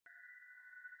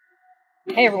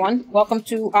Hey everyone, welcome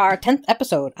to our 10th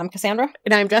episode. I'm Cassandra.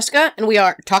 And I'm Jessica, and we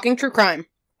are Talking True Crime.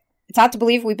 It's hard to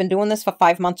believe we've been doing this for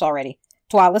 5 months already.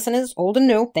 To our listeners, old and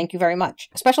new, thank you very much.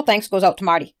 A special thanks goes out to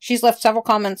Marty. She's left several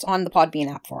comments on the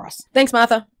Podbean app for us. Thanks,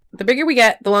 Martha. The bigger we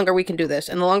get, the longer we can do this,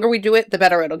 and the longer we do it, the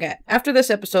better it'll get. After this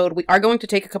episode, we are going to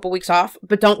take a couple weeks off,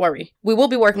 but don't worry. We will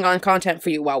be working on content for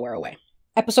you while we're away.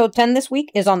 Episode 10 this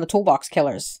week is on the Toolbox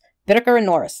Killers, Bittaker and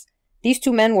Norris. These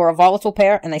two men were a volatile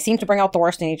pair, and they seemed to bring out the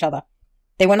worst in each other.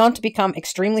 They went on to become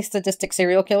extremely sadistic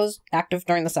serial killers, active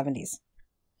during the 70s.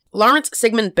 Lawrence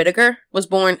Sigmund Bittaker was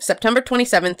born September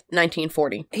 27th,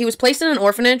 1940. He was placed in an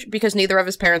orphanage because neither of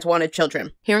his parents wanted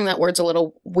children. Hearing that word's a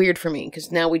little weird for me,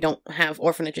 because now we don't have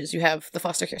orphanages. You have the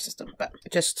foster care system, but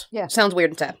it just sounds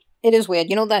weird and sad. It is weird.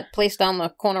 You know that place down the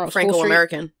corner of School Street?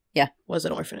 Franco-American. Yeah. Was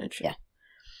an orphanage. Yeah.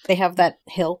 They have that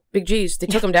hill. Big G's. They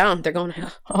took him down. They're going to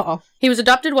hell. Uh-oh. He was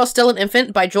adopted while still an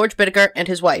infant by George Bittaker and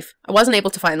his wife. I wasn't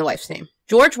able to find the wife's name.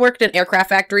 George worked in aircraft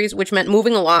factories, which meant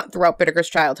moving a lot throughout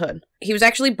Bittaker's childhood. He was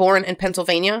actually born in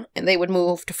Pennsylvania, and they would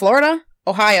move to Florida,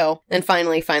 Ohio, and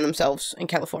finally find themselves in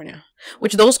California.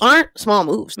 Which those aren't small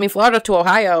moves. I mean, Florida to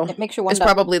Ohio is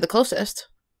probably the closest.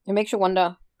 It makes you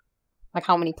wonder, like,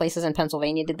 how many places in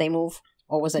Pennsylvania did they move?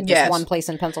 Or was it just one place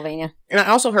in Pennsylvania? And I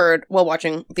also heard, while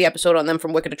watching the episode on them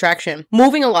from Wicked Attraction,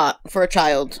 moving a lot for a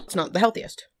child is not the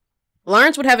healthiest.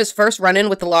 Lawrence would have his first run-in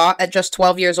with the law at just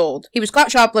 12 years old. He was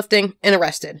caught shoplifting and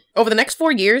arrested. Over the next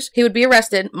 4 years, he would be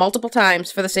arrested multiple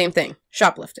times for the same thing,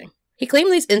 shoplifting. He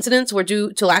claimed these incidents were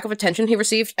due to lack of attention he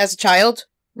received as a child,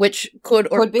 which could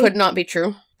not be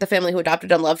true. The family who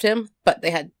adopted him loved him, but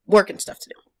they had work and stuff to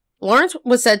do. Lawrence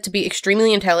was said to be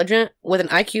extremely intelligent with an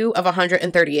IQ of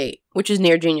 138, which is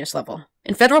near genius level.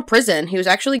 In federal prison, he was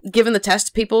actually given the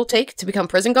test people take to become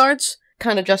prison guards,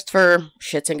 kind of just for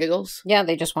shits and giggles. Yeah,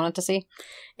 they just wanted to see.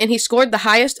 And he scored the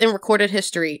highest in recorded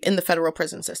history in the federal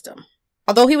prison system.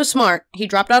 Although he was smart, he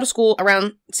dropped out of school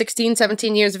around 16,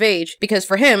 17 years of age because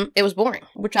for him, it was boring.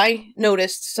 Which I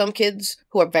noticed some kids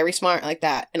who are very smart like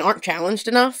that and aren't challenged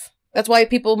enough. That's why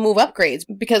people move up grades,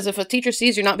 because if a teacher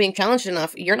sees you're not being challenged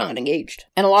enough, you're not engaged.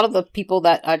 And a lot of the people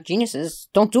that are geniuses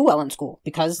don't do well in school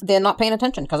because they're not paying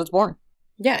attention because it's boring.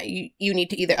 Yeah, you need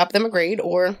to either up them a grade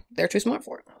or they're too smart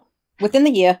for it. Within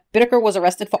the year, Bittaker was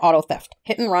arrested for auto theft,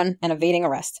 hit and run, and evading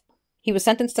arrest. He was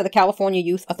sentenced to the California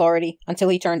Youth Authority until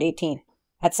he turned 18.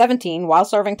 At 17, while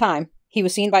serving time, he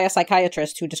was seen by a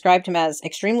psychiatrist who described him as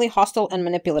extremely hostile and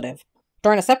manipulative.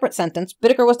 During a separate sentence,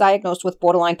 Bittaker was diagnosed with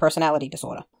borderline personality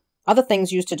disorder. Other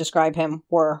things used to describe him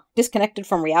were disconnected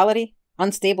from reality,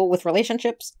 unstable with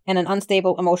relationships, and an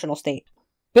unstable emotional state.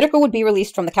 Bittaker would be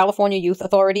released from the California Youth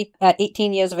Authority at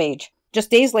 18 years of age. Just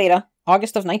days later,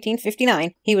 August of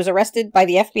 1959, he was arrested by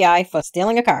the FBI for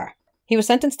stealing a car. He was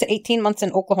sentenced to 18 months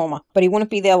in Oklahoma, but he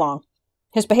wouldn't be there long.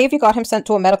 His behavior got him sent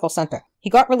to a medical center. He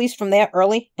got released from there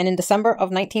early, and in December of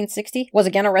 1960, was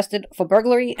again arrested for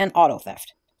burglary and auto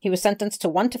theft. He was sentenced to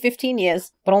 1 to 15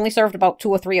 years, but only served about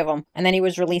 2 or 3 of them, and then he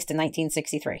was released in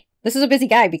 1963. This is a busy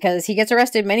guy because he gets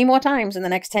arrested many more times in the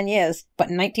next 10 years, but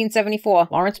in 1974,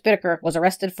 Lawrence Bittaker was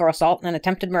arrested for assault and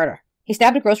attempted murder. He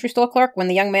stabbed a grocery store clerk when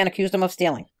the young man accused him of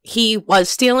stealing. He was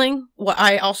stealing. What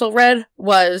I also read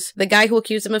was the guy who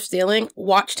accused him of stealing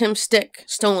watched him stick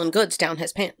stolen goods down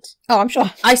his pants. Oh, I'm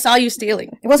sure. I saw you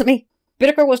stealing. It wasn't me.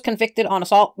 Bittaker was convicted on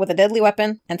assault with a deadly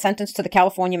weapon and sentenced to the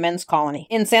California Men's Colony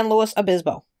in San Luis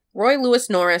Obispo. Roy Lewis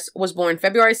Norris was born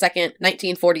February 2nd,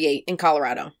 1948, in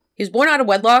Colorado. He was born out of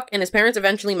wedlock, and his parents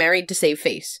eventually married to save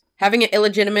face. Having an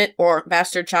illegitimate or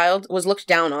bastard child was looked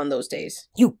down on those days.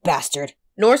 You bastard.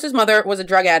 Norris's mother was a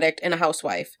drug addict and a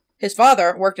housewife. His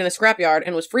father worked in a scrapyard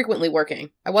and was frequently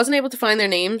working. I wasn't able to find their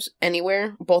names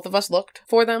anywhere. Both of us looked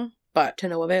for them, but to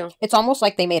no avail. It's almost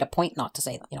like they made a point not to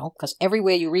say them, because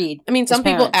everywhere you read... I mean, some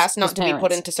people ask not to be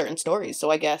put into certain stories, so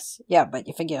I guess... Yeah, but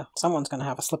you figure someone's going to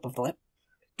have a slip of the lip.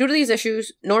 Due to these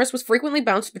issues, Norris was frequently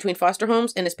bounced between foster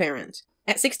homes and his parents.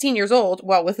 At 16 years old,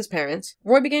 while with his parents,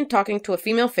 Roy began talking to a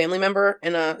female family member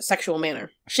in a sexual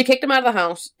manner. She kicked him out of the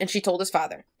house, and she told his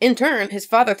father. In turn, his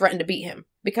father threatened to beat him.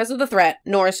 Because of the threat,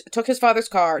 Norris took his father's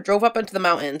car, drove up into the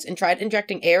mountains, and tried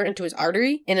injecting air into his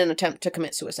artery in an attempt to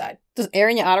commit suicide. Does air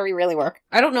in your artery really work?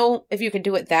 I don't know if you can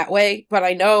do it that way, but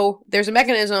I know there's a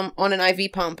mechanism on an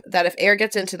IV pump that if air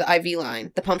gets into the IV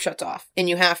line, the pump shuts off. And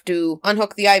you have to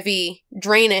unhook the IV,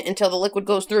 drain it until the liquid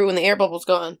goes through and the air bubble's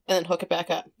gone, and then hook it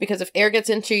back up. Because if air gets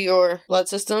into your blood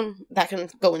system, that can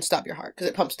go and stop your heart, because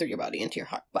it pumps through your body into your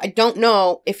heart. But I don't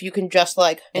know if you can just,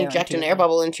 inject an air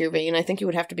bubble into your vein. I think you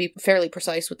would have to be fairly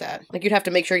precise with that. You'd have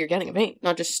to make sure you're getting a vein,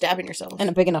 not just stabbing yourself. And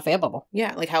a big enough air bubble.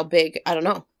 Yeah, how big? I don't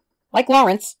know. Like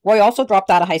Lawrence, Roy also dropped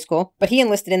out of high school, but he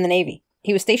enlisted in the Navy.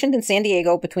 He was stationed in San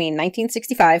Diego between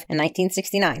 1965 and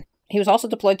 1969. He was also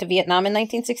deployed to Vietnam in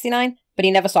 1969, but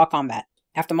he never saw combat.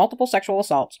 After multiple sexual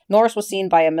assaults, Norris was seen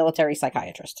by a military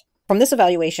psychiatrist. From this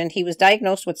evaluation, he was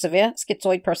diagnosed with severe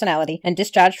schizoid personality and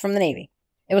discharged from the Navy.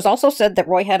 It was also said that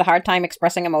Roy had a hard time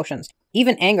expressing emotions.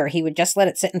 Even anger, he would just let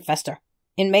it sit and fester.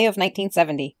 In May of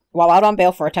 1970, while out on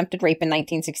bail for attempted rape in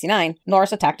 1969,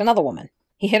 Norris attacked another woman.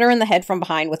 He hit her in the head from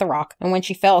behind with a rock, and when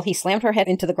she fell, he slammed her head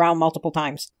into the ground multiple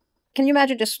times. Can you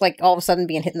imagine just, all of a sudden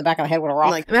being hit in the back of the head with a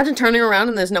rock? Imagine turning around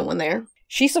and there's no one there.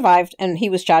 She survived, and he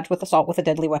was charged with assault with a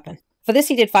deadly weapon. For this,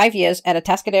 he did 5 years at a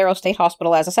Atascadero State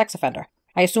Hospital as a sex offender.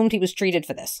 I assumed he was treated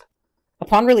for this.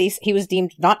 Upon release, he was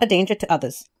deemed not a danger to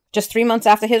others. Just 3 months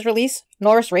after his release,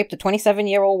 Norris raped a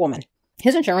 27-year-old woman.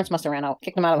 His insurance must have ran out,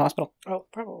 kicked him out of the hospital. Oh,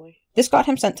 probably. This got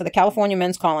him sent to the California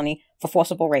Men's Colony for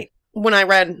forcible rape. When I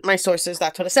read my sources,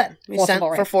 that's what it said. He was sent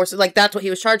for forcible, that's what he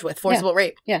was charged with, forcible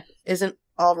rape. Yeah. Isn't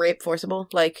all rape forcible?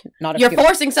 Not you're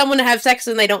forcing someone to have sex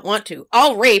and they don't want to.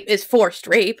 All rape is forced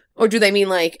rape. Or do they mean,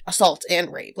 assault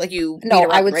and rape? No,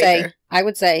 I would say,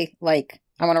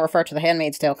 I want to refer to The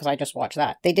Handmaid's Tale because I just watched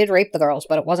that. They did rape the girls,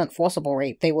 but it wasn't forcible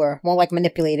rape. They were more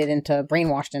manipulated into,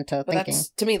 brainwashed into thinking.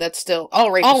 To me, that's still,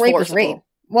 all rape is forcible. Is rape.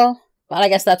 Well, but I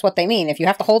guess that's what they mean. If you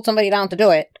have to hold somebody down to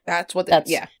do it. That's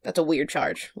a weird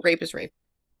charge. Rape is rape.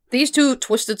 These two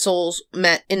twisted souls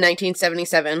met in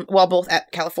 1977 while both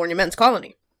at California Men's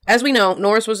Colony. As we know,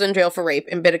 Norris was in jail for rape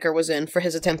and Bittaker was in for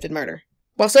his attempted murder.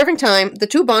 While serving time, the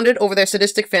two bonded over their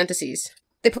sadistic fantasies.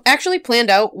 They actually planned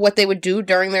out what they would do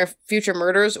during their future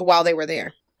murders while they were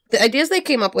there. The ideas they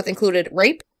came up with included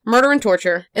rape, murder, and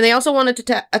torture, and they also wanted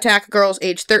to attack girls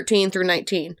aged 13 through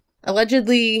 19.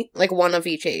 Allegedly, one of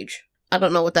each age. I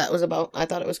don't know what that was about. I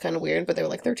thought it was kind of weird, but they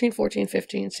were 13, 14,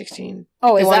 15, 16.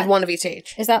 Oh, they wanted one of each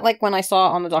age. Is that when I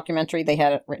saw on the documentary they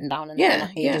had it written down in the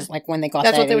ages, when they got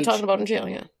That's that what they were age. talking about in jail,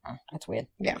 yeah. Oh, that's weird.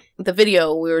 Yeah. The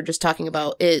video we were just talking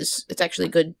about it's actually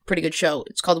a pretty good show.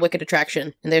 It's called Wicked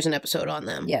Attraction, and there's an episode on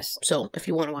them. Yes. So, if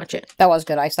you want to watch it. That was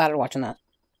good. I started watching that.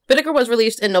 Bittaker was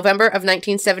released in November of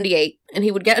 1978, and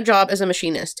he would get a job as a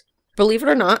machinist. Believe it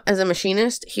or not, as a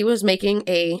machinist, he was making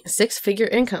a 6-figure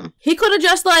income. He could have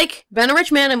just, been a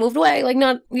rich man and moved away.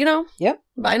 Yep.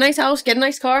 Buy a nice house, get a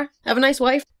nice car, have a nice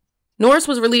wife. Norris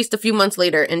was released a few months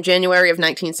later in January of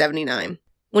 1979.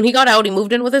 When he got out, he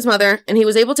moved in with his mother, and he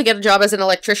was able to get a job as an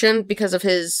electrician because of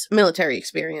his military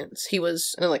experience. He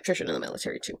was an electrician in the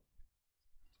military, too.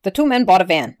 The two men bought a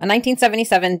van, a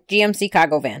 1977 GMC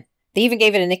cargo van. They even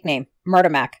gave it a nickname, Murder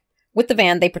Mac. With the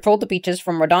van, they patrolled the beaches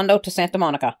from Redondo to Santa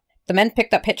Monica. The men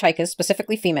picked up hitchhikers,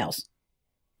 specifically females.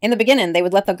 In the beginning, they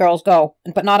would let the girls go,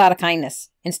 but not out of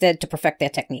kindness, instead to perfect their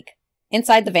technique.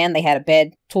 Inside the van, they had a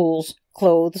bed, tools,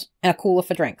 clothes, and a cooler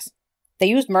for drinks. They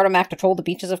used Murder Mac to patrol the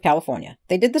beaches of California.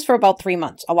 They did this for about 3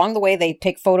 months. Along the way, they'd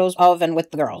take photos of and with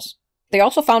the girls. They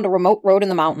also found a remote road in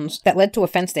the mountains that led to a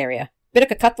fenced area.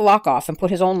 Bittaker cut the lock off and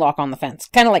put his own lock on the fence,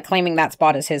 kind of claiming that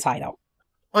spot as his hideout.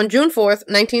 On June 4th,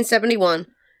 1971,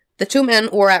 the two men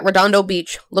were at Redondo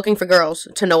Beach looking for girls,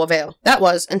 to no avail. That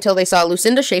was until they saw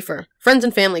Lucinda Schaefer. Friends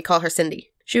and family call her Cindy.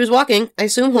 She was walking, I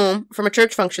assume home, from a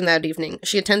church function that evening.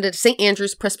 She attended St.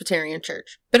 Andrew's Presbyterian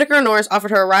Church. Bittaker and Norris offered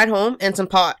her a ride home and some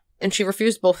pot, and she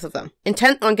refused both of them.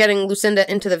 Intent on getting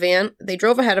Lucinda into the van, they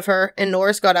drove ahead of her, and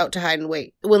Norris got out to hide and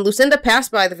wait. When Lucinda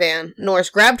passed by the van,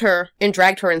 Norris grabbed her and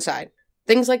dragged her inside.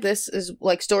 Things like this is,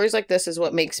 stories like this is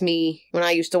what makes me, when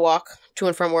I used to walk to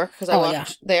and from work, because I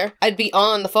walked there, I'd be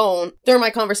on the phone during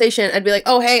my conversation. I'd be like,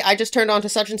 oh, hey, I just turned onto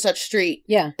such and such street.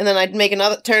 Yeah. And then I'd make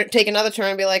take another turn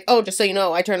and be like, oh, just so you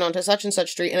know, I turned onto such and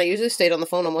such street. And I usually stayed on the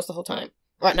phone almost the whole time.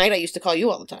 Or at night, I used to call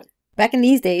you all the time. Back in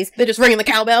these days, they're just ringing the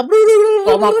cowbell.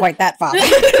 Well, not quite that far.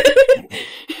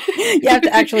 You have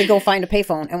to actually go find a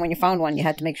payphone, and when you found one, you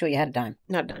had to make sure you had a dime.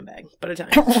 Not a dime bag, but a dime.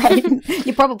 Right.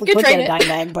 You probably could get a dime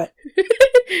bag, but...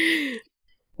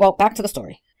 Well, back to the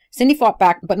story. Cindy fought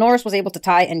back, but Norris was able to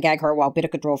tie and gag her while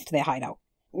Bittaker drove to their hideout.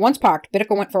 Once parked,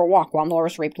 Bittaker went for a walk while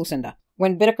Norris raped Lucinda.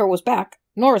 When Bittaker was back,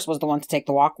 Norris was the one to take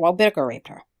the walk while Bittaker raped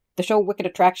her. The show Wicked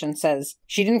Attraction says,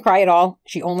 she didn't cry at all,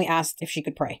 she only asked if she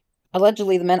could pray.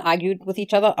 Allegedly, the men argued with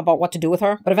each other about what to do with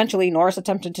her, but eventually Norris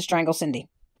attempted to strangle Cindy.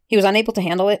 He was unable to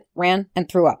handle it, ran, and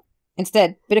threw up.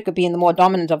 Instead, Bittaker, being the more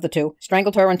dominant of the two,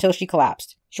 strangled her until she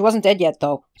collapsed. She wasn't dead yet,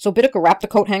 though, so Bittaker wrapped a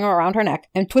coat hanger around her neck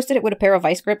and twisted it with a pair of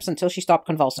vice grips until she stopped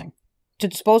convulsing. To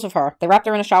dispose of her, they wrapped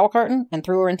her in a shower curtain and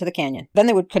threw her into the canyon. Then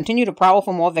they would continue to prowl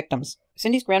for more victims.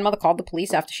 Cindy's grandmother called the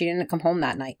police after she didn't come home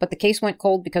that night, but the case went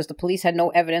cold because the police had no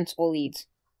evidence or leads.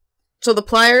 So the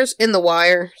pliers in the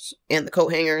wires and the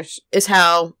coat hangers is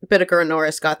how Bittaker and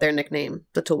Norris got their nickname,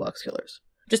 the Toolbox Killers.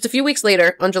 Just a few weeks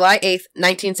later, on July 8th,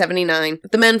 1979,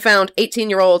 the men found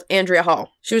 18-year-old Andrea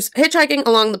Hall. She was hitchhiking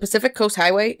along the Pacific Coast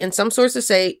Highway, and some sources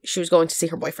say she was going to see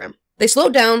her boyfriend. They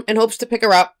slowed down in hopes to pick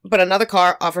her up, but another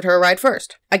car offered her a ride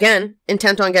first. Again,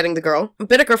 intent on getting the girl,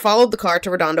 Bittaker followed the car to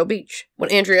Redondo Beach.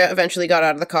 When Andrea eventually got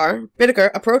out of the car,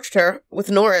 Bittaker approached her with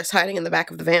Norris hiding in the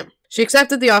back of the van. She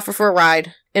accepted the offer for a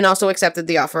ride, and also accepted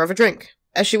the offer of a drink.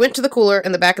 As she went to the cooler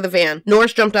in the back of the van,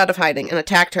 Norris jumped out of hiding and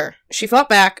attacked her. She fought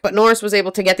back, but Norris was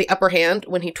able to get the upper hand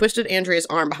when he twisted Andrea's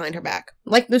arm behind her back.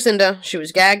 Like Lucinda, she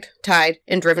was gagged, tied,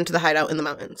 and driven to the hideout in the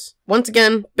mountains. Once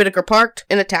again, Bittaker parked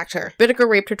and attacked her. Bittaker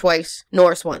raped her twice,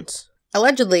 Norris once.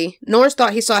 Allegedly, Norris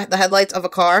thought he saw the headlights of a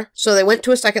car, so they went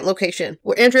to a second location,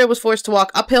 where Andrea was forced to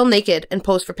walk uphill naked and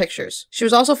pose for pictures. She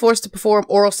was also forced to perform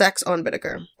oral sex on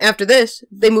Bittaker. After this,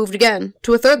 they moved again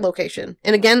to a third location,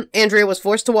 and again, Andrea was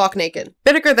forced to walk naked.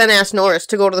 Bittaker then asked Norris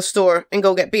to go to the store and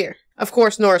go get beer. Of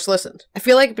course, Norris listened. I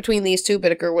feel like between these two,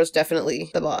 Bittaker was definitely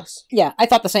the boss. Yeah, I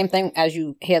thought the same thing. As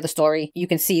you hear the story, you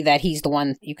can see that he's the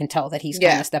one. You can tell that he's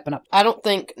kind of stepping up. I don't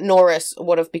think Norris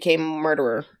would have became a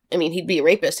murderer. I mean, he'd be a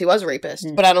rapist. He was a rapist.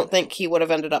 But I don't think he would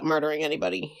have ended up murdering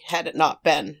anybody had it not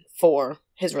been for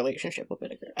his relationship with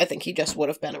Bittaker. I think he just would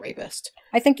have been a rapist.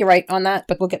 I think you're right on that,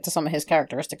 but we'll get to some of his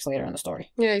characteristics later in the story.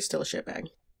 Yeah, he's still a shitbag.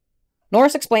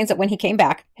 Norris explains that when he came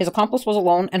back, his accomplice was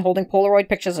alone and holding Polaroid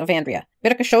pictures of Andrea.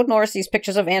 Bittaker showed Norris these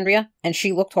pictures of Andrea, and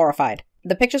she looked horrified.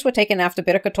 The pictures were taken after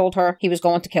Bittaker told her he was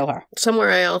going to kill her. Somewhere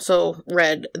I also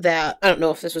read that, I don't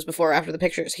know if this was before or after the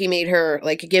pictures, he made her,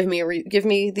 like, give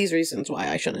me these reasons why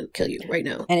I shouldn't kill you right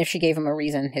now. And if she gave him a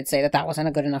reason, he'd say that that wasn't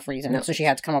a good enough reason, so she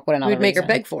had to come up with another reason. He'd make her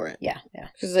beg for it. Yeah.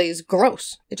 Because it's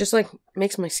gross. It just, like,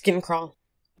 makes my skin crawl.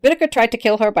 Bittaker tried to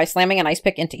kill her by slamming an ice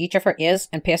pick into each of her ears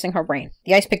and piercing her brain.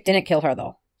 The ice pick didn't kill her,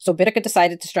 though. So Bittaker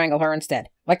decided to strangle her instead.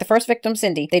 Like the first victim,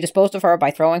 Cindy, they disposed of her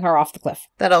by throwing her off the cliff.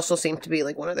 That also seemed to be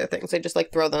like one of their things. They just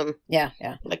like throw them. Yeah.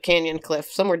 Like canyon cliff,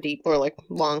 somewhere deep or like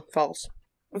long falls.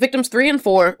 Victims 3 and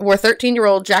 4 were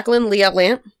 13-year-old Jacqueline Leah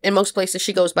Lamp. In most places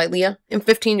she goes by Leah. And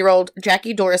 15-year-old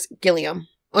Jackie Doris Gilliam.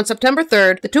 On September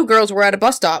 3rd, the two girls were at a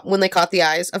bus stop when they caught the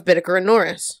eyes of Bittaker and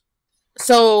Norris.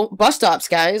 So, bus stops,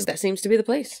 guys, that seems to be the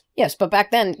place. Yes, but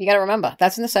back then, you gotta remember,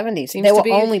 that's in the 70s. There were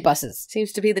only buses.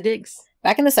 Seems to be the digs.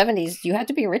 Back in the 70s, you had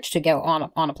to be rich to go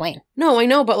on a plane. No, I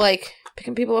know, but like,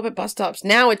 picking people up at bus stops.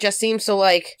 Now it just seems so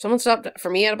like, someone stopped for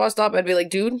me at a bus stop, I'd be like,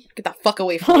 dude, get the fuck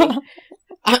away from me.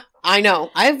 I know.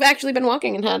 I've actually been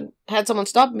walking and had someone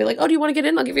stop and be like, oh, do you want to get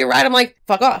in? I'll give you a ride. I'm like,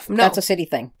 fuck off. No. That's a city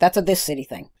thing. That's a this city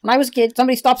thing. When I was a kid,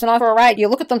 somebody stops and offers a ride. You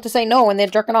look at them to say no and they're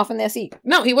jerking off in their seat.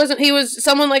 No, he wasn't. He was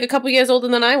someone like a couple years older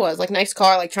than I was. Like, nice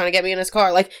car, like trying to get me in his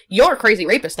car. Like, you're a crazy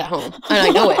rapist at home. And I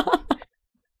know it.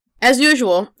 As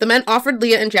usual, the men offered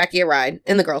Leah and Jackie a ride,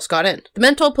 and the girls got in. The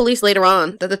men told police later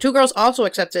on that the two girls also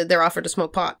accepted their offer to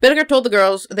smoke pot. Bittaker told the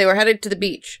girls they were headed to the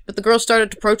beach, but the girls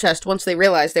started to protest once they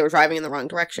realized they were driving in the wrong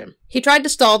direction. He tried to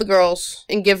stall the girls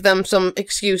and give them some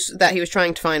excuse that he was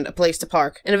trying to find a place to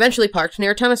park, and eventually parked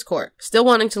near a tennis court. Still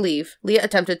wanting to leave, Leah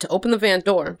attempted to open the van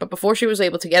door, but before she was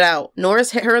able to get out,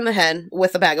 Norris hit her in the head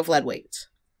with a bag of lead weights.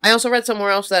 I also read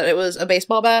somewhere else that it was a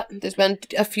baseball bat. There's been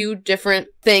a few different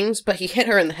things, but he hit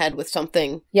her in the head with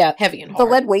something heavy and hard.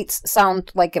 The lead weights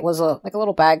sound like it was a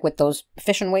little bag with those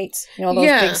fishing weights. You know,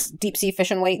 those big deep sea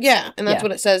fishing weights? Yeah, and that's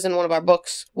what it says in one of our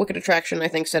books. Wicked Attraction, I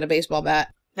think, said a baseball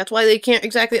bat. That's why they can't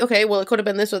exactly, okay, well, it could have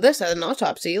been this or this at an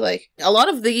autopsy. Like, a lot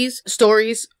of these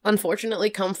stories, unfortunately,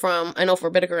 come from, I know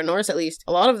for Bittaker and Norris at least,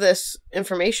 a lot of this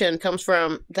information comes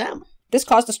from them. This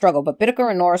caused a struggle, but Bittaker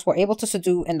and Norris were able to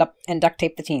subdue and duct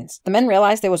tape the teens. The men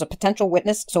realized there was a potential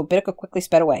witness, so Bittaker quickly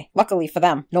sped away. Luckily for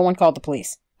them, no one called the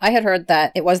police. I had heard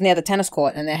that it was near the tennis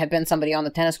court, and there had been somebody on the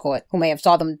tennis court who may have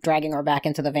saw them dragging her back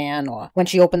into the van, or when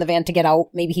she opened the van to get out,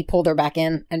 maybe he pulled her back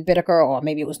in, and Bittaker, or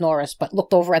maybe it was Norris, but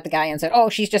looked over at the guy and said, oh,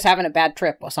 she's just having a bad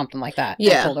trip, or something like that.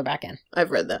 Yeah. And pulled her back in.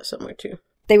 I've read that somewhere, too.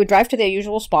 They would drive to their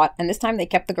usual spot, and this time they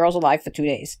kept the girls alive for 2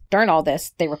 days. During all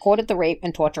this, they recorded the rape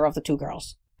and torture of the two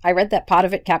girls. I read that part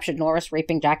of it captured Norris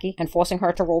raping Jackie and forcing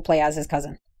her to roleplay as his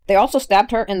cousin. They also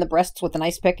stabbed her in the breasts with an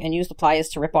ice pick and used the pliers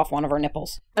to rip off one of her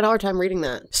nipples. I had a hard time reading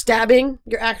that. Stabbing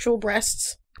your actual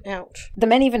breasts? Ouch. The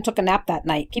men even took a nap that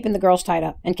night, keeping the girls tied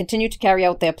up, and continued to carry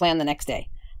out their plan the next day.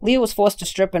 Leah was forced to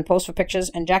strip and pose for pictures,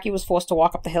 and Jackie was forced to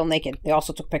walk up the hill naked. They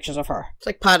also took pictures of her. It's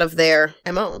like part of their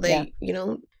MO.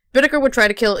 Bittaker would try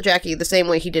to kill Jackie the same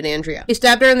way he did Andrea. He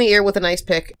stabbed her in the ear with an ice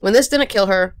pick. When this didn't kill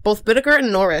her, both Bittaker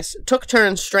and Norris took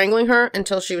turns strangling her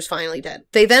until she was finally dead.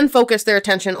 They then focused their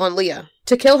attention on Leah.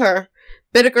 To kill her,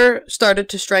 Bittaker started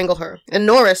to strangle her, and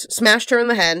Norris smashed her in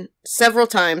the head several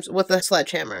times with a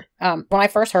sledgehammer. When I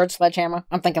first heard sledgehammer,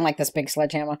 I'm thinking like this big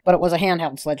sledgehammer, but it was a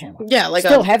handheld sledgehammer. Yeah, like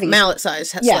still a heavy.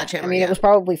 mallet-sized sledgehammer. I mean, it was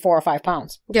probably 4 or 5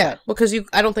 pounds. Yeah, because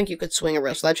I don't think you could swing a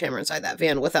real sledgehammer inside that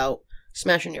van without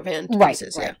smashing your van to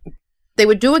pieces. Right. Yeah. They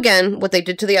would do again what they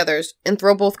did to the others and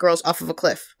throw both girls off of a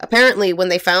cliff. Apparently, when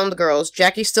they found the girls,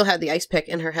 Jackie still had the ice pick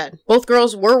in her head. Both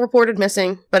girls were reported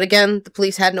missing, but again, the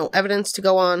police had no evidence to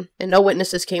go on, and no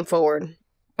witnesses came forward.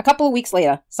 A couple of weeks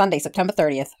later, Sunday, September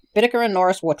 30th, Bittaker and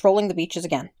Norris were trolling the beaches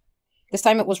again. This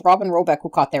time it was Robin Robeck who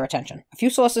caught their attention. A few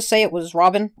sources say it was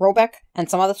Robin Robeck, and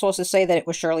some other sources say that it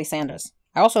was Shirley Sanders.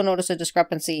 I also noticed a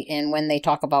discrepancy in when they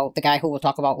talk about the guy who we'll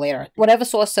talk about later. Whatever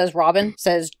source says Robin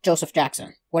says Joseph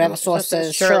Jackson. Whatever source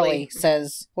says Shirley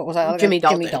says, what was that? Jimmy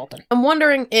Dalton. Jimmy Dalton. I'm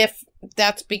wondering if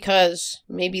that's because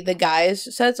maybe the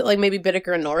guys said, like maybe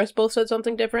Bittaker and Norris both said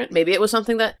something different. Maybe it was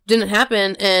something that didn't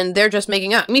happen and they're just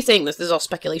making up. Me saying this is all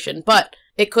speculation, but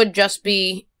it could just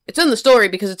be, it's in the story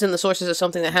because it's in the sources of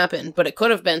something that happened, but it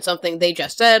could have been something they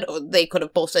just said, or they could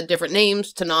have both said different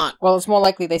names to not... Well, it's more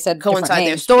likely they said coincide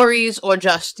their stories, or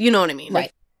just, you know what I mean?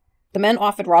 Right. The men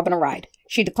offered Robin a ride.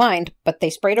 She declined, but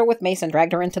they sprayed her with mace and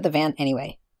dragged her into the van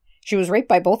anyway. She was raped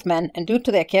by both men, and due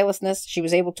to their carelessness, she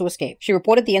was able to escape. She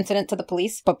reported the incident to the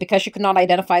police, but because she could not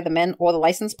identify the men or the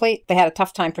license plate, they had a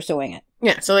tough time pursuing it.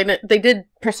 Yeah, so they did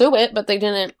pursue it, but they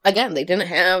didn't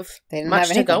have much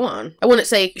to go on. I wouldn't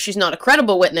say she's not a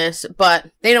credible witness,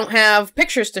 but they don't have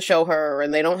pictures to show her,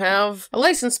 and they don't have a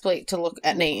license plate to look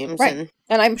at names. Right.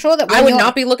 And I'm sure that I would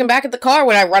not be looking back at the car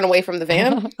when I run away from the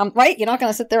van. Right? You're not going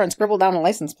to sit there and scribble down a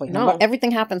license plate. No. But everything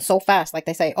happened so fast. Like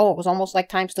they say, oh, it was almost like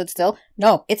time stood still.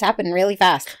 No, it's happened really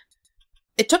fast.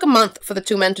 It took a month for the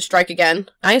two men to strike again.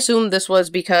 I assume this was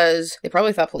because they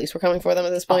probably thought police were coming for them at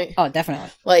this point. Oh,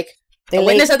 definitely. Like, a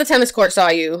witness at the tennis court saw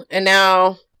you, and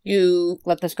now you...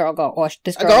 let this girl go. Or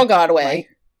this girl got away. Right?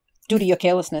 Due to your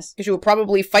carelessness. Because you were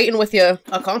probably fighting with your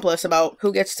accomplice about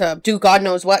who gets to do God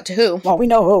knows what to who. Well, we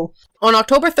know who. On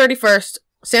October 31st,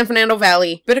 San Fernando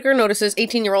Valley, Bittaker notices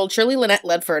 18-year-old Shirley Lynette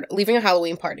Ledford leaving a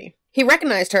Halloween party. He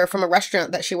recognized her from a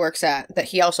restaurant that she works at that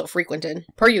he also frequented.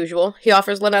 Per usual, he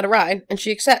offers Lynette a ride, and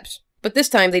she accepts. But this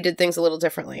time they did things a little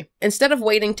differently. Instead of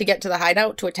waiting to get to the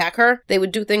hideout to attack her, they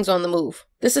would do things on the move.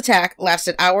 This attack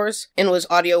lasted hours and was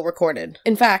audio recorded.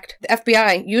 In fact, the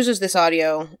FBI uses this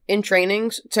audio in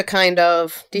trainings to kind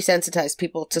of desensitize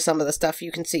people to some of the stuff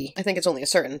you can see. I think it's only a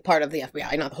certain part of the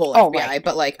FBI, not the whole FBI, right.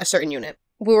 But like a certain unit.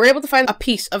 We were able to find a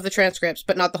piece of the transcripts,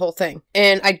 but not the whole thing.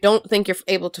 And I don't think you're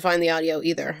able to find the audio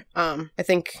either. I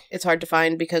think it's hard to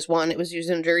find because, one, it was used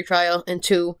in a jury trial, and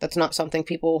two, that's not something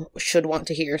people should want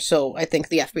to hear, so I think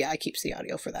the FBI keeps the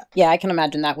audio for that. Yeah, I can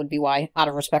imagine that would be why, out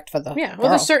of respect for the well,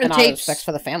 there's certain and tapes... out of respect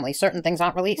for the family, certain things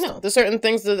aren't released. No, there's certain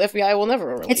things the FBI will never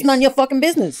release. It's none of your fucking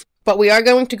business. But we are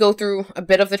going to go through a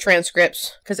bit of the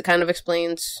transcripts, because it kind of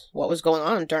explains what was going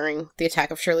on during the attack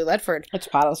of Shirley Ledford. It's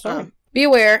part of the story. Be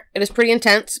aware, it is pretty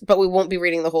intense, but we won't be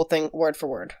reading the whole thing word for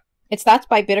word. It starts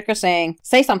by Bittaker saying,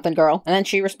 "Say something, girl," and then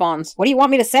she responds, "What do you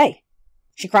want me to say?"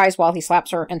 She cries while he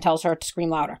slaps her and tells her to scream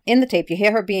louder. In the tape, you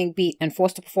hear her being beat and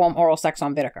forced to perform oral sex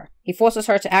on Bittaker. He forces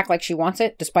her to act like she wants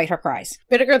it, despite her cries.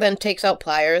 Bittaker then takes out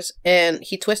pliers, and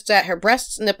he twists at her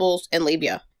breasts, nipples, and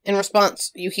labia. In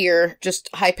response, you hear just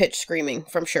high-pitched screaming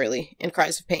from Shirley and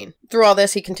cries of pain. Through all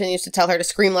this, he continues to tell her to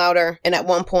scream louder, and at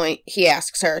one point, he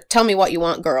asks her, "Tell me what you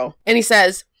want, girl." And he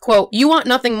says, quote, "You want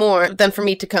nothing more than for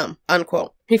me to come,"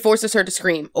 unquote. He forces her to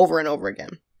scream over and over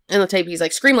again. In the tape, he's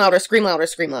like, "Scream louder, scream louder,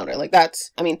 scream louder." Like, that's,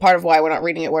 I mean, part of why we're not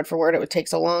reading it word for word. It would take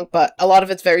so long, but a lot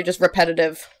of it's very just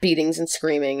repetitive beatings and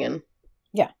screaming and...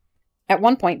 Yeah. At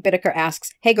one point, Bittaker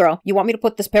asks, "Hey girl, you want me to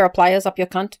put this pair of pliers up your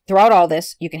cunt?" Throughout all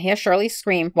this, you can hear Shirley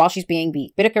scream while she's being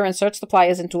beat. Bittaker inserts the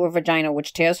pliers into her vagina,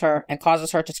 which tears her and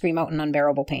causes her to scream out in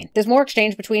unbearable pain. There's more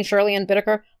exchange between Shirley and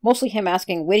Bittaker, mostly him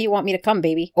asking, "Where do you want me to come,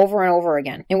 baby?" over and over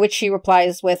again, in which she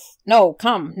replies with, "No,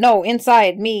 come, no,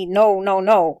 inside, me, no, no,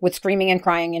 no," with screaming and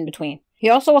crying in between. He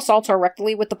also assaults her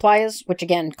rectally with the pliers, which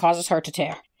again causes her to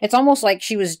tear. It's almost like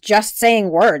she was just saying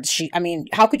words.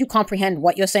 How could you comprehend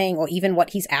what you're saying or even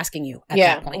what he's asking you at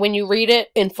that point? When you read it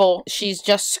in full, she's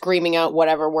just screaming out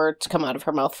whatever words come out of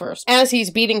her mouth first. As he's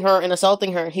beating her and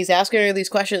assaulting her, he's asking her these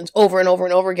questions over and over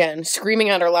and over again, screaming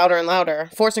at her louder and louder,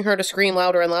 forcing her to scream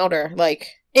louder and louder, like...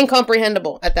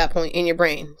 incomprehensible at that point in your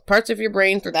brain. Parts of your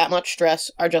brain, through that much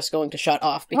stress, are just going to shut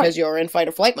off because you're in fight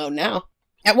or flight mode now.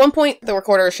 At one point, the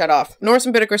recorder is shut off. Norris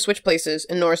and Bittaker switch places,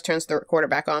 and Norris turns the recorder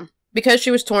back on. Because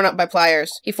she was torn up by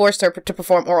pliers, he forced her to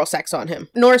perform oral sex on him.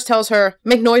 Norris tells her,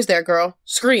 "Make noise there, girl.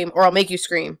 Scream, or I'll make you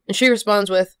scream." And she responds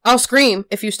with, "I'll scream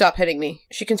if you stop hitting me."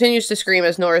 She continues to scream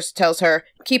as Norris tells her,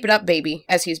 "Keep it up, baby,"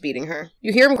 as he's beating her.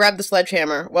 You hear him grab the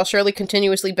sledgehammer, while Shirley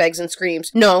continuously begs and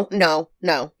screams, "No, no,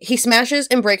 no." He smashes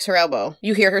and breaks her elbow.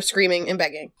 You hear her screaming and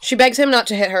begging. She begs him not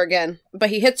to hit her again, but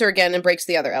he hits her again and breaks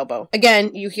the other elbow.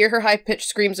 Again, you hear her high-pitched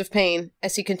screams of pain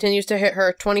as he continues to hit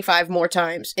her 25 more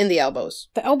times in the elbows.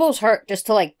 The elbows hurt just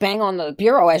to, like, bang on the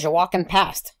bureau as you're walking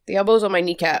past. The elbow's on my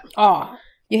kneecap. Oh.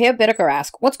 You hear Bittaker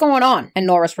ask, "What's going on?" And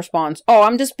Norris responds, "Oh,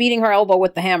 I'm just beating her elbow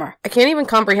with the hammer." I can't even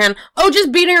comprehend. Oh,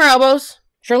 just beating her elbows?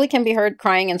 Shirley can be heard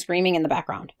crying and screaming in the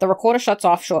background. The recorder shuts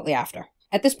off shortly after.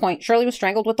 At this point, Shirley was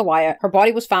strangled with the wire. Her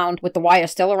body was found with the wire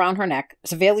still around her neck,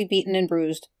 severely beaten and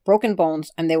bruised, broken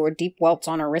bones, and there were deep welts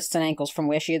on her wrists and ankles from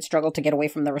where she had struggled to get away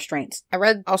from the restraints. I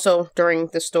read also during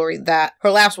this story that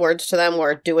her last words to them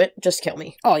were, "Do it, just kill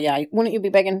me." Oh yeah, wouldn't you be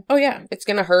begging? Oh yeah, it's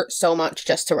gonna hurt so much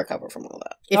just to recover from all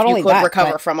that. If Not you only could that,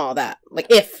 recover but- from all that. Like,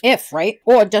 if. Right?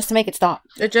 Or just to make it stop.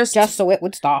 It just so it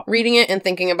would stop. reading it and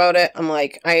thinking about it, I'm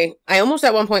like, I almost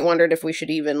at one point wondered if we should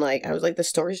even, like, I was like, this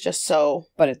story's just so...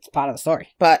 But it's part of the story.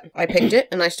 But I picked it,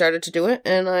 and I started to do it,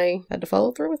 and I had to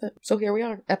follow through with it. So here we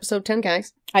are, episode 10,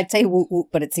 guys. I'd say woot woot,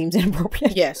 but it seems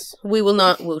inappropriate. Yes, we will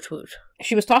not woot woot.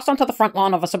 She was tossed onto the front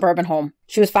lawn of a suburban home.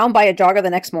 She was found by a jogger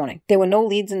the next morning. There were no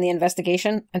leads in the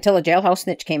investigation until a jailhouse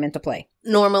snitch came into play.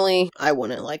 Normally, I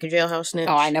wouldn't like a jailhouse snitch.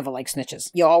 Oh, I never like snitches.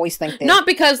 You always think they... Not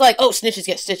because, like, oh, snitches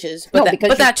get stitches. But, No,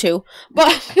 because that too.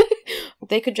 But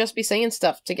they could just be saying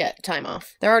stuff to get time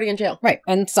off. They're already in jail. Right.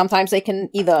 And sometimes they can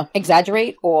either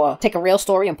exaggerate or take a real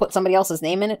story and put somebody else's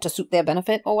name in it to suit their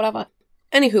benefit or whatever.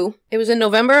 Anywho, it was in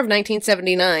November of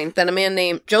 1979 that a man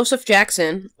named Joseph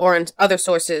Jackson, or in other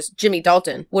sources, Jimmy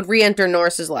Dalton, would re-enter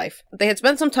Norris's life. They had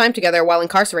spent some time together while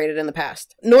incarcerated in the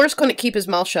past. Norris couldn't keep his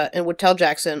mouth shut and would tell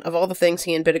Jackson of all the things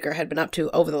he and Bittaker had been up to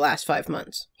over the last 5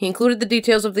 months. He included the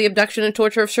details of the abduction and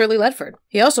torture of Shirley Ledford.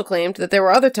 He also claimed that there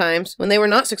were other times when they were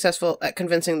not successful at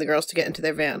convincing the girls to get into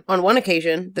their van. On one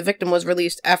occasion, the victim was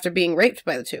released after being raped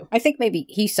by the two. I think maybe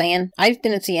he's saying... I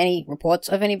didn't see any reports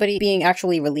of anybody being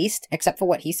actually released, except for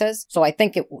what he says. So I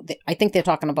think they're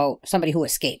talking about somebody who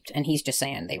escaped, and he's just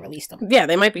saying they released them. Yeah,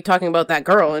 they might be talking about that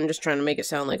girl and just trying to make it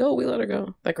sound like, oh, we let her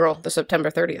go. That girl, the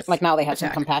September 30th. Like now they have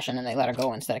attack. some compassion and they let her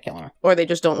go instead of killing her. Or they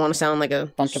just don't want to sound like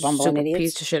a Bunch of bumbling super idiots.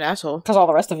 piece of shit asshole. Because all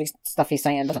the rest of his stuff he's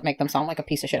saying doesn't make them sound like a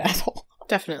piece of shit asshole.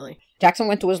 Definitely. Jackson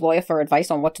went to his lawyer for advice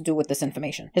on what to do with this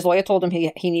information. His lawyer told him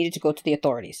he needed to go to the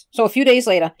authorities. So a few days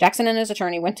later, Jackson and his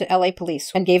attorney went to LA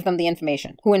police and gave them the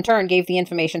information, who in turn gave the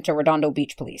information to Redondo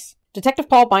Beach police. Detective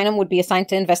Paul Bynum would be assigned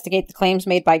to investigate the claims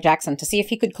made by Jackson to see if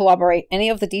he could corroborate any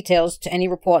of the details to any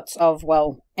reports of,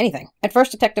 well, anything. At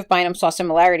first, Detective Bynum saw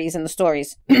similarities in the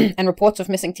stories and reports of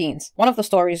missing teens. One of the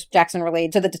stories Jackson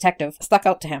relayed to the detective stuck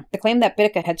out to him. The claim that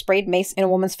Bittaker had sprayed mace in a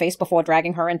woman's face before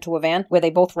dragging her into a van where they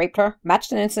both raped her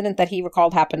matched an incident that he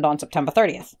recalled happened on September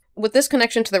 30th. With this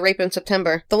connection to the rape in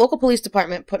September, the local police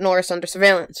department put Norris under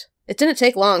surveillance. It didn't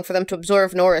take long for them to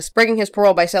observe Norris breaking his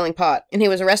parole by selling pot, and he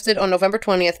was arrested on November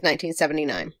 20th,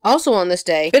 1979. Also on this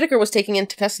day, Bittaker was taken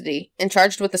into custody and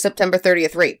charged with the September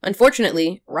 30th rape.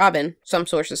 Unfortunately, Robin, some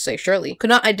sources say Shirley, could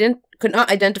not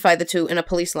identify the two in a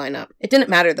police lineup. It didn't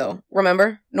matter though.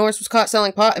 Remember, Norris was caught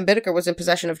selling pot and Bittaker was in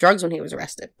possession of drugs when he was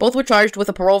arrested. Both were charged with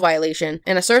a parole violation,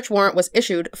 and a search warrant was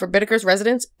issued for Bittaker's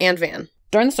residence and van.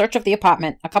 During the search of the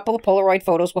apartment, a couple of Polaroid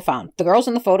photos were found. The girls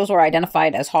in the photos were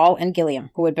identified as Hall and Gilliam,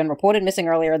 who had been reported missing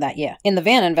earlier that year. In the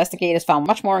van, investigators found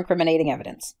much more incriminating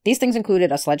evidence. These things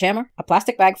included a sledgehammer, a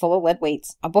plastic bag full of lead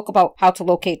weights, a book about how to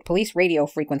locate police radio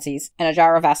frequencies, and a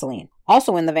jar of Vaseline.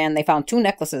 Also in the van, they found 2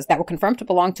 necklaces that were confirmed to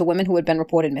belong to women who had been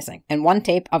reported missing, and 1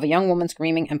 tape of a young woman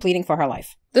screaming and pleading for her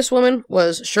life. This woman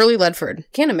was Shirley Ledford.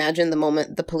 Can't imagine the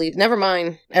moment the police, never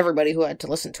mind everybody who had to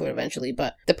listen to it eventually,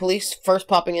 but the police first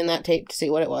popping in that tape to see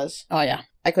what it was. Oh yeah.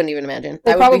 I couldn't even imagine.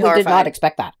 They probably did not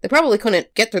expect that. They probably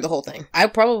couldn't get through the whole thing. I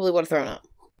probably would have thrown up.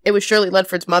 It was Shirley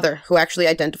Ledford's mother who actually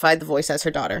identified the voice as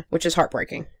her daughter, which is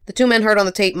heartbreaking. The 2 men heard on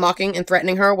the tape mocking and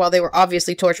threatening her while they were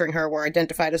obviously torturing her were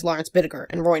identified as Lawrence Bittaker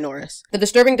and Roy Norris. The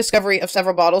disturbing discovery of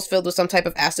several bottles filled with some type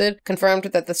of acid confirmed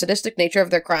that the sadistic nature of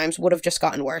their crimes would have just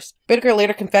gotten worse. Bittaker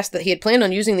later confessed that he had planned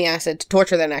on using the acid to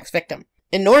torture their next victim.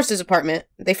 In Norris's apartment,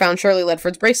 they found Shirley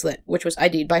Ledford's bracelet, which was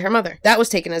ID'd by her mother. That was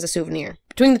taken as a souvenir.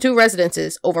 Between the 2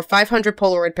 residences, over 500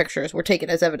 Polaroid pictures were taken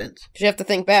as evidence. You have to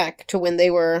think back to when they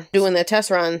were doing their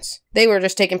test runs. They were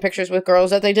just taking pictures with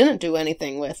girls that they didn't do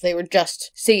anything with. They were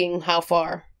just seeing how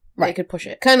far they could push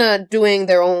it. Kind of doing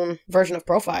their own version of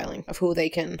profiling of who they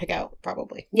can pick out,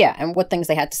 probably. Yeah, and what things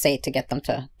they had to say to get them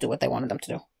to do what they wanted them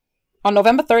to do. On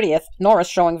November 30th, Norris,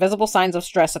 showing visible signs of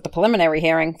stress at the preliminary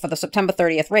hearing for the September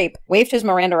 30th rape, waived his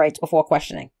Miranda rights before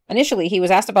questioning. Initially, he was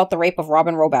asked about the rape of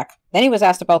Robin Roback. Then he was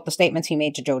asked about the statements he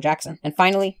made to Joe Jackson. And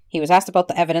finally, he was asked about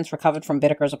the evidence recovered from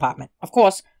Bittaker's apartment. Of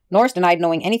course, Norris denied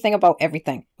knowing anything about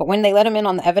everything, but when they let him in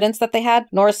on the evidence that they had,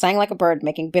 Norris sang like a bird,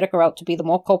 making Bittaker out to be the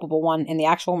more culpable one in the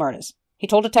actual murders. He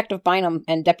told Detective Bynum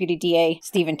and Deputy DA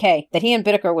Stephen Kay that he and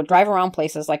Bittaker would drive around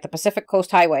places like the Pacific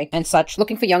Coast Highway and such,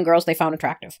 looking for young girls they found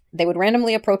attractive. They would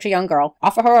randomly approach a young girl,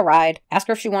 offer her a ride, ask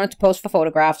her if she wanted to pose for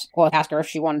photographs, or ask her if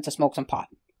she wanted to smoke some pot.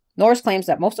 Norris claims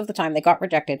that most of the time they got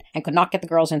rejected and could not get the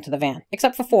girls into the van,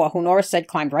 except for 4 who Norris said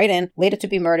climbed right in, later to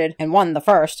be murdered, and one, the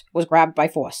first, was grabbed by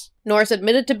force. Norris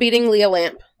admitted to beating Leah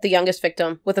Lamp, the youngest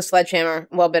victim, with a sledgehammer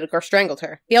while Bittaker strangled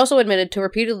her. He also admitted to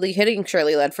repeatedly hitting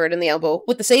Shirley Ledford in the elbow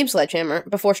with the same sledgehammer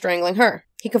before strangling her.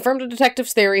 He confirmed a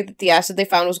detective's theory that the acid they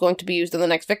found was going to be used on the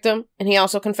next victim, and he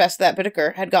also confessed that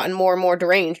Bittaker had gotten more and more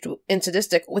deranged and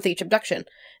sadistic with each abduction,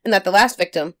 and that the last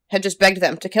victim had just begged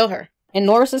them to kill her. In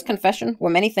Norris's confession were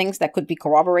many things that could be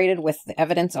corroborated with the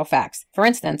evidence or facts. For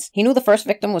instance, he knew the first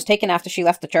victim was taken after she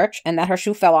left the church and that her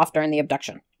shoe fell off during the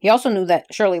abduction. He also knew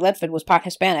that Shirley Ledford was part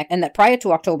Hispanic and that prior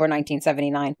to October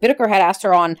 1979, Bittaker had asked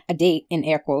her on a date, in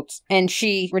air quotes, and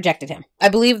she rejected him. I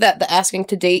believe that the asking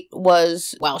to date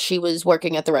was while she was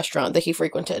working at the restaurant that he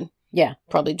frequented. Yeah.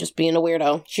 Probably just being a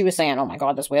weirdo. She was saying, oh my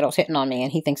god, this weirdo's hitting on me,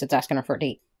 and he thinks it's asking her for a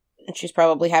date. And she's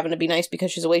probably having to be nice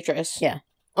because she's a waitress. Yeah.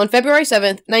 On February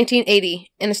 7th, 1980,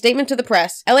 in a statement to the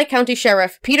press, LA County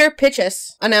Sheriff Peter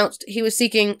Pitchess announced he was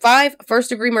seeking 5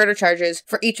 first-degree murder charges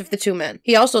for each of the 2 men.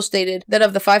 He also stated that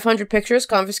of the 500 pictures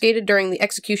confiscated during the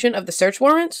execution of the search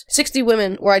warrants, 60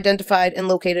 women were identified and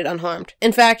located unharmed.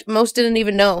 In fact, most didn't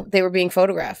even know they were being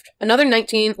photographed. Another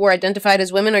 19 were identified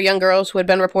as women or young girls who had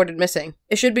been reported missing.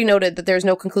 It should be noted that there is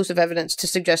no conclusive evidence to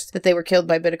suggest that they were killed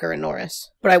by Bittaker and Norris.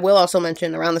 But I will also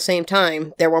mention, around the same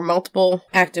time, there were multiple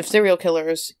active serial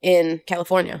killers in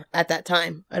California at that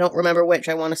time. I don't remember which.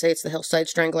 I want to say it's the Hillside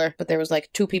Strangler, but there was like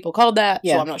 2 people called that,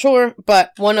 so I'm not sure.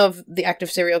 But one of the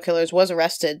active serial killers was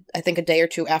arrested, I think a day or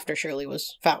 2 after Shirley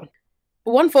was found.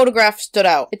 One photograph stood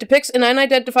out. It depicts an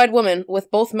unidentified woman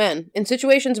with both men, in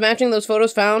situations matching those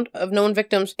photos found of known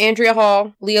victims Andrea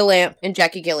Hall, Leah Lamp, and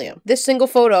Jackie Gilliam. This single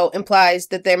photo implies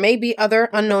that there may be other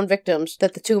unknown victims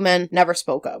that the 2 men never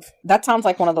spoke of. That sounds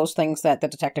like one of those things that the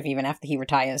detective, even after he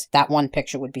retires, that one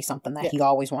picture would be something that he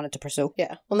always wanted to pursue.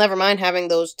 Yeah. Well, never mind having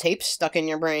those tapes stuck in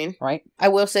your brain. Right. I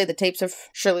will say the tapes of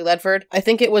Shirley Ledford, I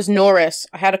think it was Norris,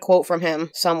 I had a quote from him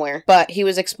somewhere, but he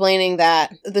was explaining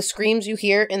that the screams you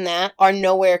hear in that are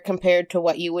nowhere compared to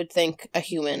what you would think a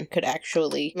human could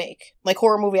actually make. Like,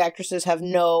 horror movie actresses have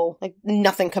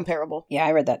nothing comparable. Yeah,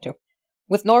 I read that too.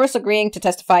 With Norris agreeing to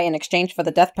testify in exchange for the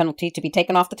death penalty to be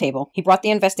taken off the table, he brought the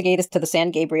investigators to the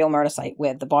San Gabriel murder site,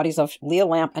 where the bodies of Leah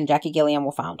Lamp and Jackie Gilliam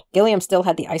were found. Gilliam still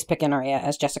had the ice pick in her ear,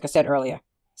 as Jessica said earlier.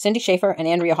 Cindy Schaefer and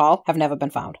Andrea Hall have never been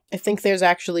found. I think there's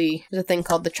a thing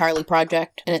called the Charlie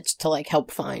Project, and it's to, help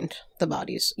find the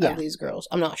bodies of these girls.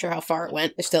 I'm not sure how far it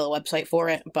went. There's still a website for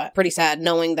it, but pretty sad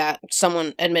knowing that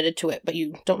someone admitted to it, but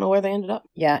you don't know where they ended up.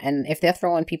 Yeah, and if they're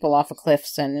throwing people off of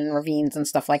cliffs and in ravines and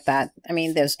stuff like that, I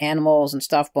mean, there's animals and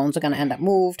stuff, bones are going to end up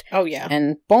moved. Oh, yeah.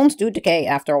 And bones do decay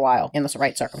after a while, in the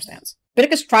right circumstance.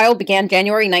 Bittaker's trial began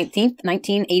January 19th,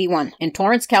 1981, in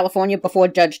Torrance, California, before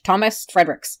Judge Thomas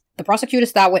Fredericks. The prosecutor's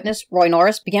star witness, Roy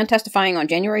Norris, began testifying on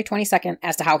January 22nd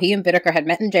as to how he and Bittaker had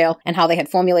met in jail and how they had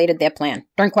formulated their plan.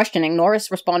 During questioning,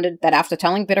 Norris responded that after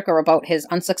telling Bittaker about his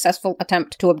unsuccessful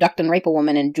attempt to abduct and rape a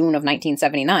woman in June of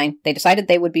 1979, they decided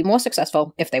they would be more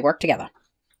successful if they worked together.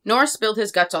 Norris spilled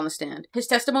his guts on the stand. His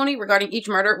testimony regarding each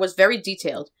murder was very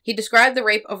detailed. He described the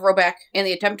rape of Roback and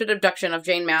the attempted abduction of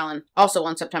Jane Mallon, also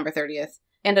on September 30th,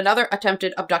 and another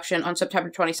attempted abduction on September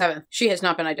 27th. She has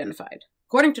not been identified.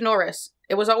 According to Norris,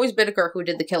 it was always Bittaker who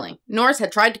did the killing. Norris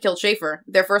had tried to kill Schaefer,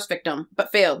 their first victim, but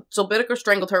failed, so Bittaker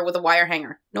strangled her with a wire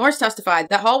hanger. Norris testified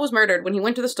that Hall was murdered when he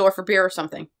went to the store for beer or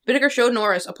something. Bittaker showed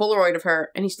Norris a Polaroid of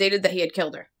her, and he stated that he had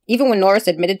killed her. Even when Norris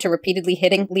admitted to repeatedly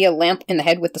hitting Leah Lamp in the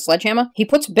head with the sledgehammer, he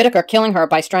puts Bittaker killing her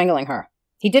by strangling her.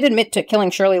 He did admit to killing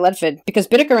Shirley Ledford because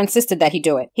Bittaker insisted that he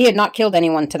do it. He had not killed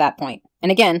anyone to that point.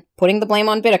 And again, putting the blame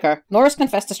on Bittaker, Norris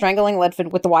confessed to strangling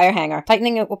Ledford with the wire hanger,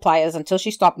 tightening it with pliers until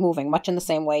she stopped moving, much in the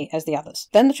same way as the others.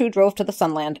 Then the two drove to the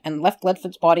Sunland and left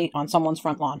Ledford's body on someone's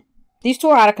front lawn. These two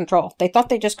are out of control. They thought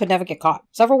they just could never get caught.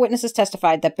 Several witnesses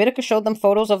testified that Bittaker showed them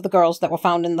photos of the girls that were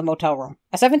found in the motel room.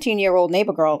 A 17-year-old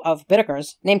neighbor girl of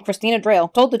Bittaker's, named Christina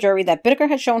Drayle, told the jury that Bittaker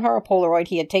had shown her a Polaroid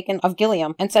he had taken of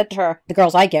Gilliam and said to her, "The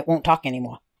girls I get won't talk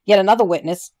anymore." Yet another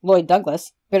witness, Lloyd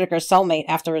Douglas, Bittaker's cellmate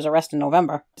after his arrest in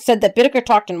November, said that Bittaker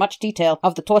talked in much detail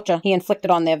of the torture he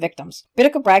inflicted on their victims.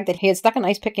 Bittaker bragged that he had stuck an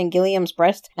ice pick in Gilliam's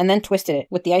breast and then twisted it,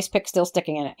 with the ice pick still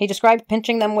sticking in it. He described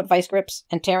pinching them with vice grips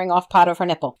and tearing off part of her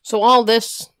nipple. So all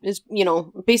this is,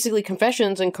 basically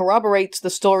confessions and corroborates the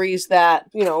stories that,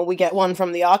 we get one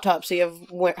from the autopsy of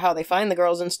how they find the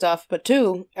girls and stuff, but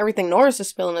two, everything Norris is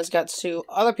spilling his guts to.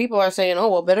 Other people are saying, oh,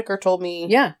 well, Bittaker told me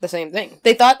the same thing.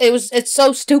 They thought it's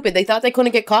so stupid. They thought they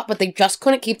couldn't get caught, but they just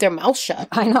couldn't keep their mouths shut.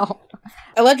 I know.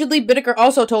 Allegedly, Bittaker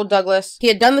also told Douglas he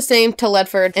had done the same to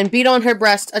Ledford and beat on her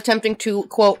breast, attempting to,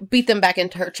 quote, beat them back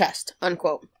into her chest,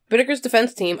 unquote. Bittaker's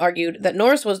defense team argued that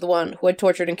Norris was the one who had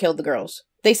tortured and killed the girls.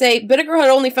 They say Bittaker had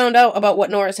only found out about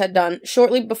what Norris had done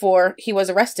shortly before he was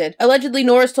arrested. Allegedly,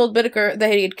 Norris told Bittaker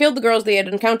that he had killed the girls they had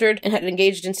encountered and had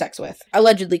engaged in sex with.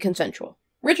 Allegedly consensual.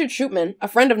 Richard Shootman, a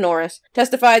friend of Norris,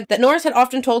 testified that Norris had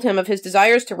often told him of his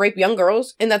desires to rape young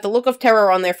girls and that the look of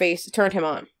terror on their face turned him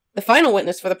on. The final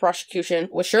witness for the prosecution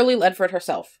was Shirley Ledford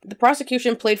herself. The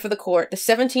prosecution played for the court the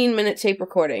 17-minute tape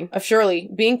recording of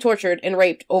Shirley being tortured and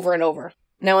raped over and over.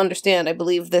 Now understand, I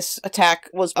believe this attack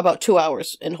was about 2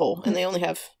 hours in whole, and they only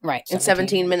have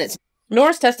 17 minutes.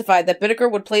 Norris testified that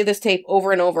Bittaker would play this tape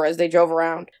over and over as they drove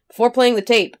around. Before playing the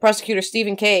tape, prosecutor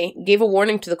Stephen Kay gave a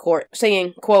warning to the court,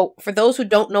 saying, quote, "For those who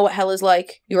don't know what hell is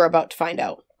like, you are about to find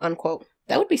out," unquote.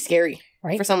 That would be scary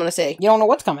for someone to say. You don't know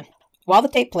what's coming. While the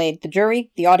tape played, the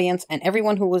jury, the audience, and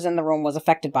everyone who was in the room was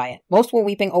affected by it. Most were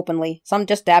weeping openly, some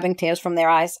just dabbing tears from their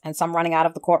eyes, and some running out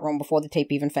of the courtroom before the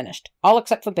tape even finished. All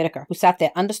except for Bittaker, who sat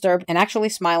there undisturbed and actually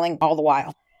smiling all the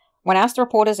while. When asked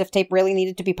reporters if tape really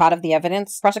needed to be part of the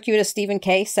evidence, prosecutor Stephen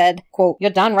Kay said, quote, "You're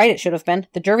darn right it should have been.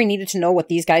 The jury needed to know what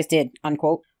these guys did,"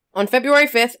 unquote. On February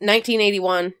 5th,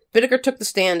 1981, Bittaker took the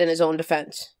stand in his own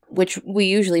defense, which we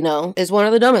usually know is one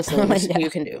of the dumbest things you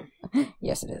can do.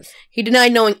 Yes, it is. He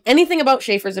denied knowing anything about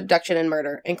Schaefer's abduction and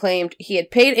murder and claimed he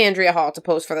had paid Andrea Hall to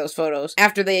pose for those photos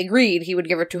after they agreed he would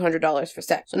give her $200 for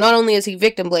sex. So not only is he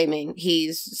victim blaming,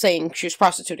 he's saying she was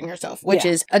prostituting herself, which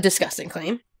is a disgusting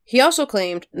claim. He also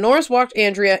claimed Norris walked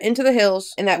Andrea into the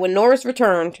hills and that when Norris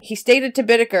returned, he stated to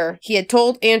Bittaker he had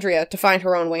told Andrea to find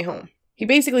her own way home. He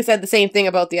basically said the same thing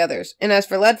about the others. And as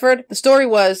for Ledford, the story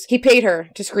was he paid her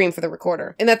to scream for the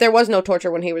recorder, and that there was no torture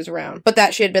when he was around, but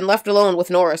that she had been left alone with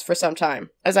Norris for some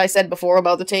time. As I said before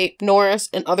about the tape, Norris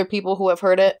and other people who have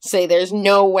heard it say there's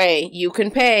no way you can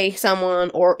pay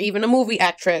someone, or even a movie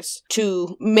actress,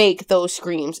 to make those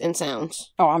screams and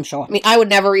sounds. Oh, I'm sure. I mean, I would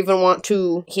never even want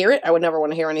to hear it. I would never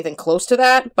want to hear anything close to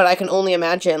that, but I can only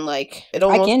imagine, it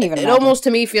almost to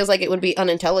me feels like it would be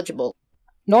unintelligible.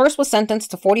 Norris was sentenced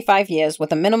to 45 years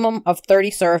with a minimum of 30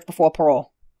 served before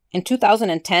parole. In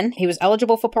 2010, he was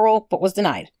eligible for parole, but was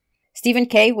denied. Stephen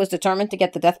Kay was determined to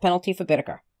get the death penalty for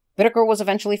Bittaker. Bittaker was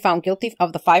eventually found guilty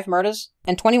of the 5 murders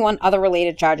and 21 other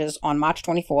related charges on March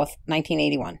 24,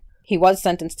 1981. He was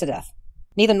sentenced to death.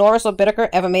 Neither Norris or Bittaker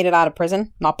ever made it out of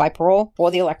prison, not by parole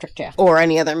or the electric chair. Or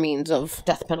any other means of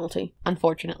death penalty,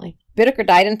 unfortunately. Bittaker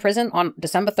died in prison on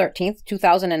December 13th,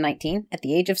 2019, at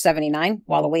the age of 79,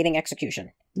 while awaiting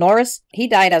execution. Norris, he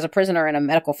died as a prisoner in a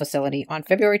medical facility on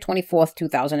February 24th,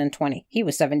 2020. He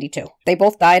was 72. They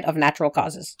both died of natural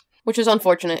causes. Which is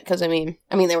unfortunate, because, they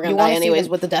were going to die anyways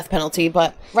with the death penalty,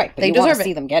 but right, but they deserve it.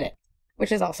 See them get it.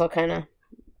 Which is also kind of,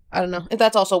 I don't know.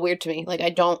 That's also weird to me. I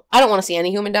don't want to see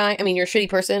any human die. I mean, you're a shitty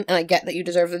person, and I get that you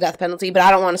deserve the death penalty, but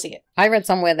I don't want to see it. I read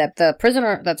somewhere that the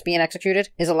prisoner that's being executed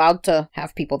is allowed to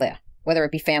have people there, whether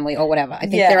it be family or whatever. I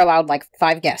think they're allowed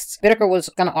 5 guests. Bittaker was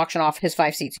going to auction off his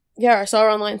 5 seats. Yeah, I saw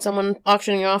online someone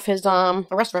auctioning off his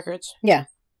arrest records. Yeah.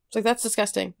 It's that's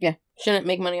disgusting. Yeah. Shouldn't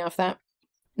make money off that.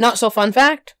 Not so fun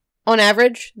fact, on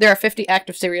average, there are 50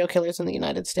 active serial killers in the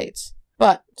United States.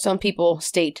 But some people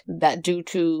state that due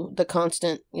to the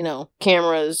constant,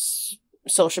 cameras,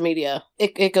 social media,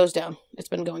 it goes down. It's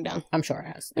been going down. I'm sure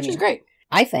it has. Which is great.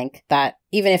 I think that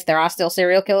even if there are still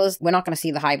serial killers, we're not going to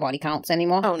see the high body counts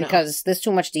anymore. Oh, no. Because there's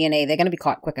too much DNA. They're going to be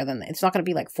caught quicker than... It's not going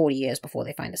to be 40 years before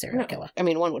they find a serial killer. I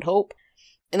mean, one would hope.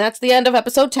 And that's the end of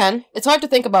episode 10. It's hard to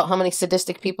think about how many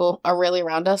sadistic people are really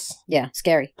around us. Yeah,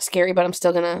 scary. Scary, but I'm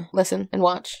still going to listen and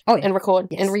watch and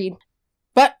record and read.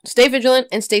 But stay vigilant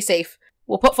and stay safe.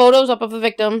 We'll put photos up of the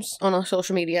victims on our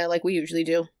social media like we usually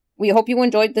do. We hope you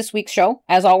enjoyed this week's show.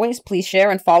 As always, please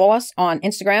share and follow us on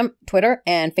Instagram, Twitter,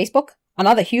 and Facebook.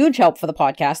 Another huge help for the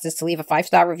podcast is to leave a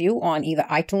 5-star review on either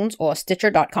iTunes or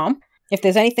Stitcher.com. If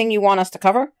there's anything you want us to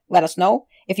cover, let us know.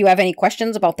 If you have any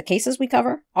questions about the cases we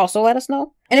cover, also let us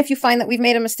know. And if you find that we've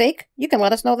made a mistake, you can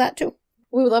let us know that too.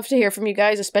 We would love to hear from you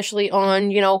guys, especially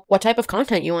on, what type of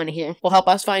content you want to hear. Will help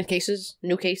us find cases,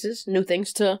 new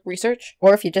things to research.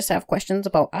 Or if you just have questions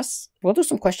about us, we'll do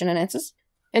some question and answers.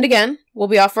 And again, we'll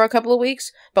be off for a couple of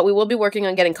weeks, but we will be working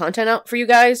on getting content out for you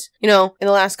guys. You know, in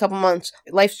the last couple months,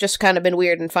 life's just kind of been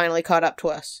weird and finally caught up to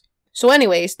us. So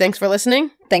anyways, thanks for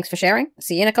listening. Thanks for sharing.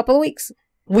 See you in a couple of weeks.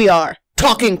 We are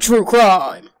Talking True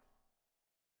Crime.